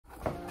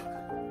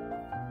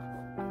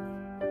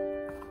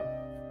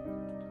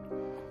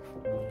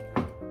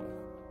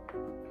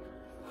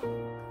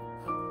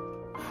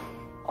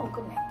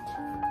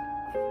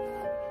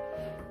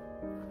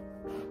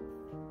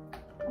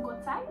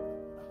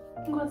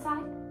Go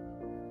outside.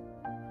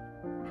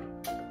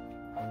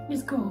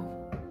 Let's go.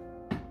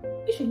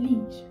 You should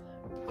leave.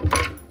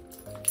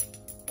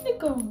 Let's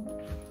go.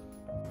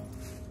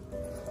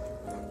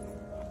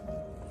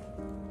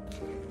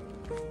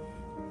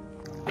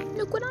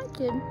 Look what I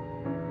did.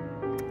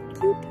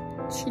 Cute.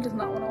 She does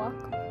not want to walk.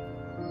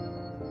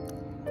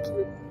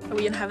 Cute. Are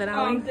we gonna have it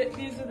out?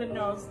 These are the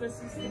notes.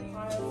 This is the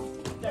pile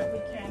that we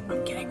can.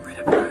 I'm getting rid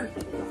of her.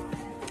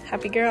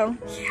 Happy girl.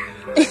 Yeah.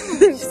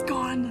 She's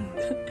gone.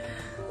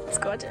 It's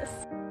gorgeous.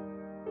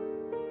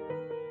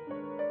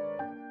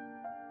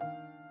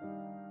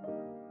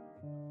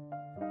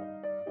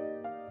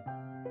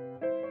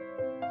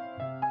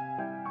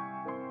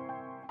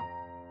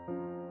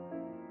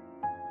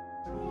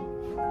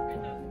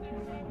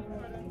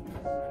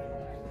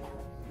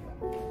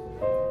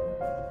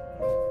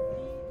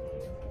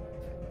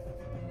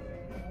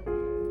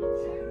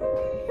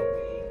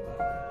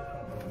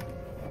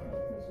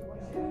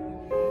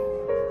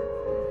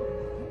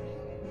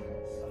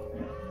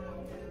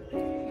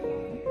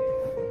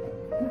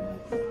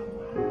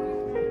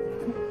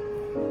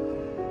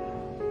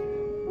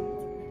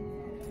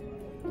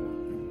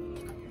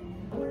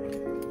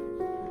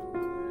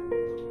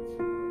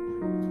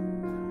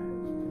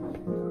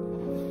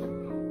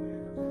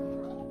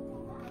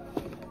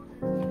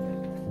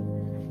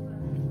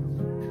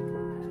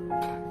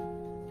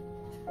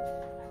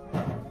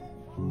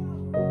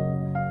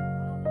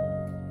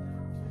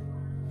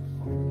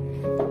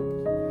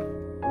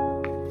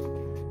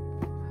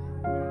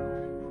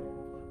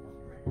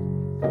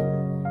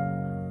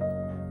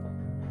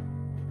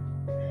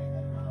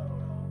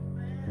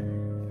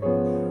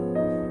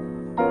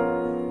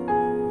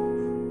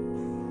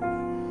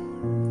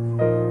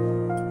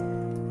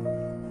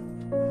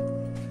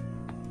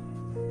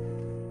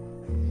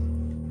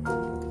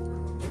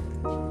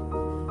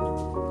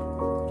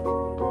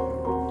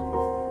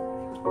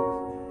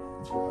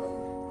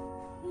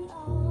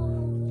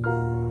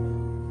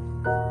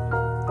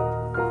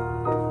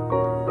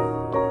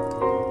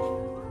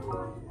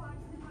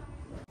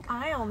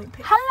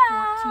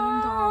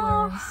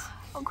 Hello!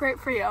 Oh, great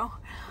for you.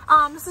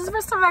 This is the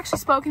first time I've actually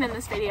spoken in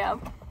this video,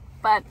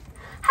 but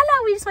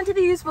hello, we just went to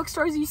the used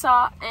bookstore as you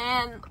saw,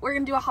 and we're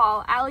gonna do a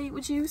haul. Allie,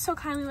 would you so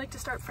kindly like to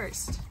start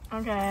first?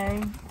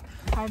 Okay.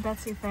 Hi,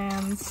 Betsy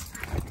fans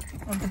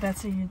of the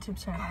Betsy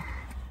YouTube channel.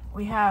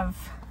 We have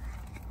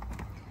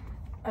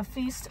A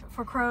Feast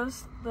for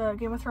Crows, the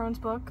Game of Thrones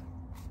book,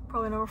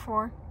 probably number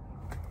 4.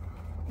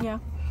 Yeah.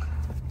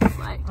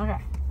 Like,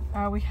 okay.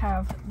 We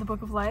have The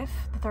Book of Life,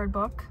 the 3rd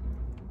book,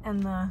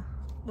 and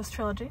this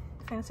trilogy,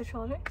 the fantasy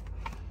trilogy.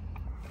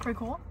 Pretty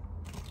cool.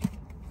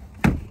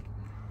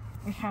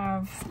 We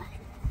have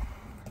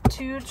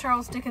 2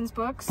 Charles Dickens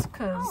books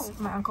because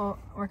my uncle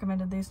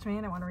recommended these to me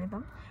and I want to read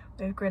them.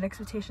 We have Great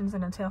Expectations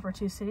and A Tale for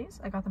Two Cities.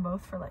 I got them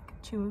both for like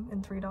 $2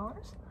 and $3.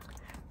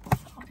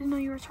 I didn't know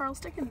you were a Charles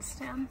Dickens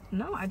stan.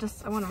 No, I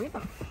want to read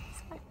them.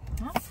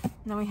 Yeah. And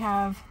then we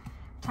have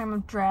Time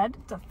of Dread.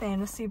 It's a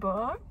fantasy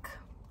book.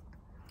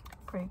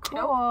 Pretty cool.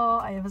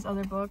 Nope. I have his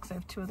other books. I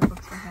have 2 other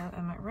books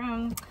in my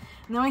room.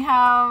 And then we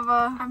have.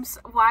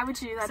 Why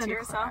would you do that to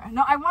yourself?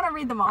 No, I want to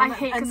read them all. I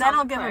hate and then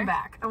I'll give them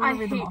back. I want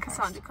to read them all first.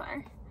 Cassandra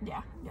Clare.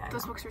 Yeah.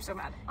 Those books are so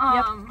bad.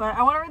 Yep, but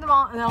I want to read them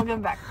all and then I'll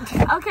give them back.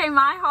 Okay,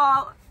 my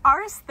haul.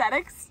 Our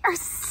aesthetics are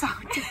so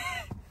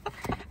different.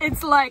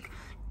 It's like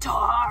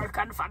dark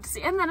and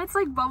fantasy, and then it's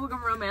like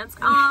bubblegum romance.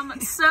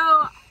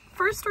 So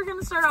first we're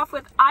gonna start off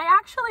with. I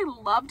actually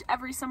loved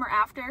Every Summer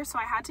After, so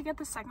I had to get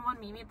the second one,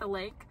 Meet Me at the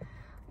Lake.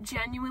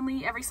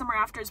 Genuinely, Every Summer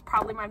After is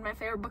probably my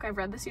favorite book I've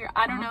read this year.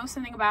 I don't know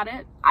something about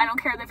it. I don't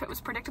care if it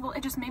was predictable.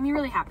 It just made me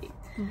really happy.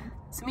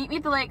 So Meet Me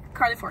at the Lake,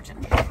 Carly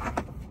Fortune.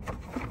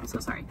 I'm so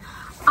sorry.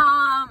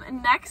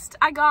 Next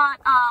I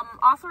got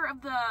author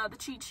of the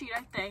cheat sheet,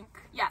 I think.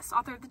 Yes,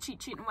 author of the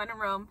cheat sheet and When in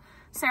Rome,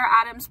 Sarah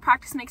Adams,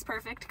 Practice Makes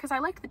Perfect, because I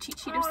like the cheat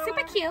sheet. It was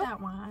super cute.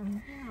 That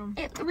one.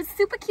 Yeah. It was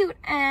super cute,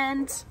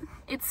 and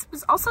it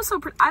was also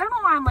so I don't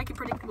know why I'm liking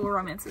predictable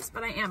romances,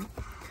 but I am.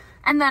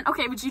 And then,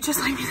 okay, would you just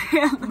like me to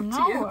hand them to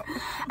you?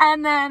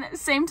 And then,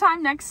 Same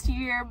Time Next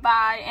Year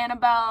by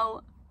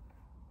Annabelle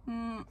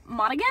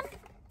Monaghan?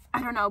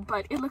 I don't know,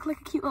 but it looked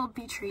like a cute little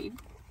beach read.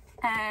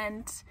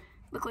 And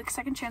looked like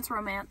second chance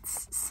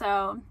romance,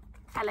 so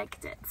I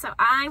liked it. So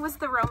I was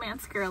the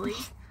romance girly.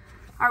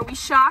 Are we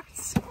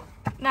shocked?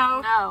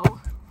 No.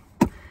 No.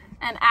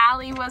 And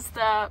Allie was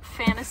the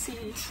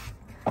fantasy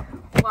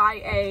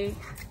YA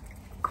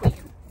queen.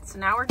 So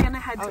now we're gonna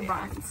head to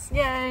Barnes.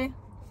 Yay.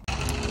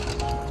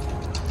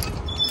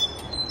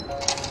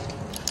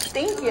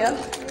 Thank you.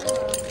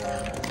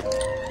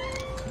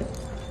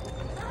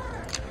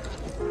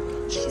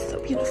 She's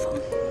so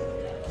beautiful.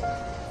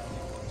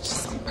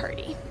 She's so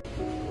pretty.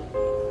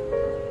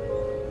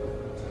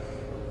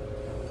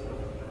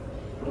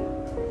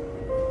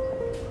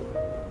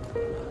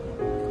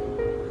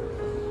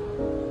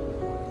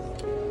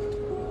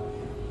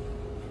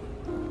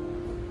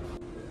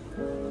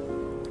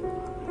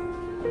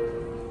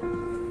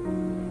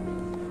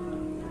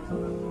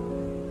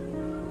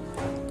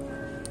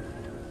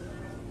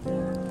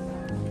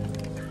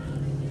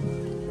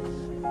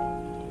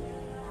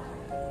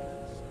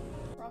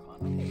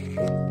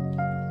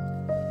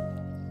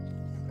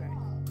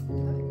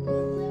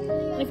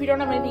 If you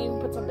don't have anything, you can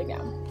put something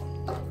down.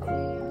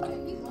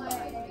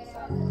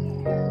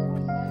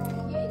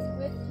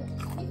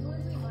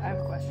 I have a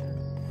question.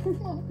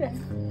 Okay.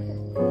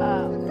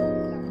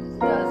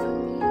 Does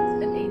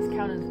an ace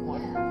count as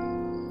one?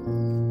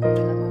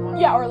 Number one?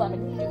 Yeah, or lemon.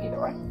 You can do either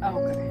way. Oh,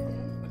 okay.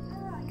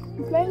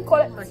 Okay,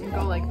 got it. So I can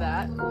go like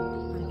that. I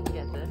can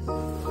get this.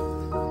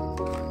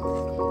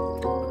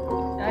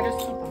 And I just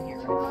keep them here,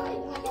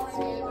 right?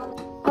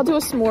 I'll do a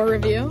s'more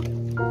review.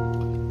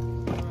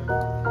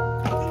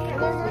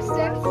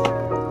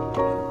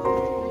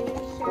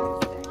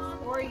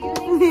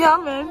 Yeah,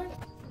 man.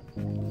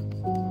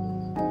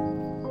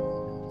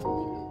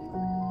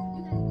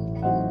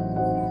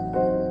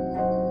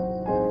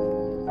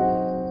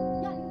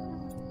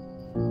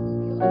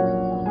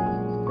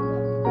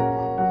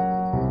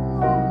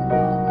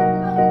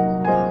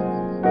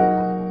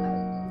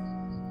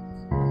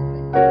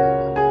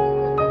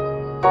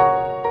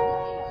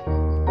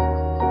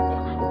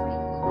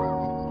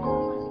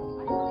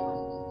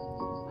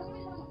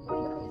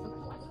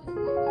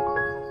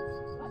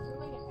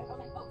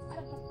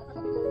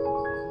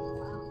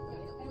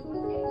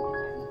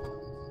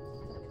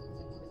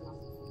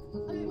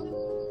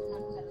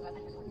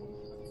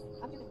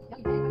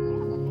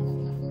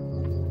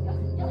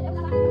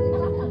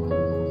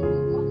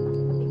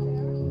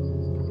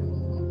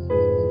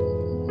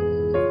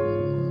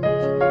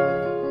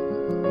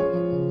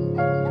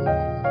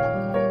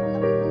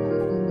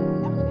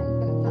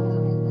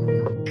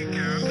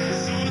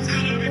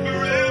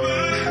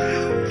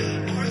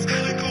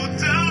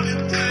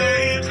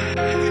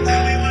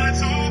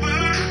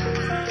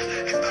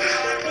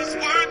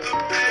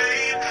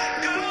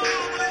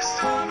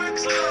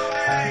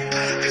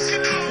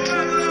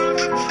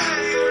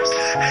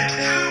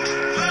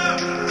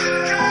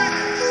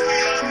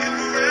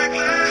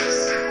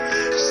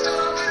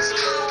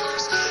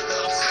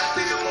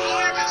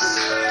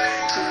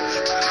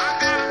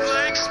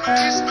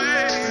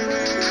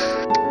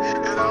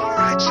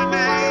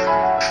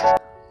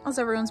 How's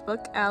everyone's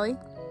book? Allie?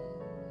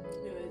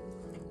 Good.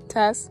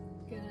 Tess?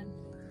 Good.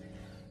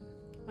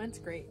 Mine's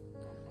great.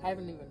 I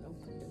haven't even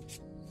opened it.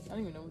 I don't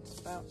even know what it's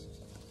about.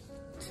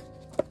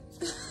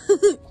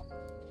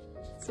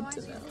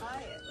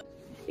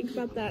 Think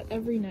about that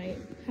every night.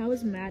 How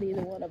is Maddie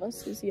the one of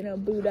us who's, you know,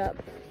 booed up?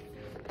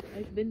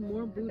 I've been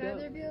more booed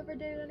up. Have you ever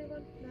dated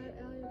anyone? Not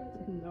Allie or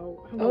Betsy?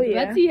 No. Oh,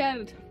 yeah. Betsy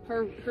had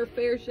her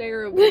fair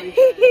share of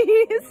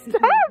boyfriends.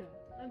 Stop!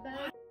 I'm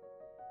better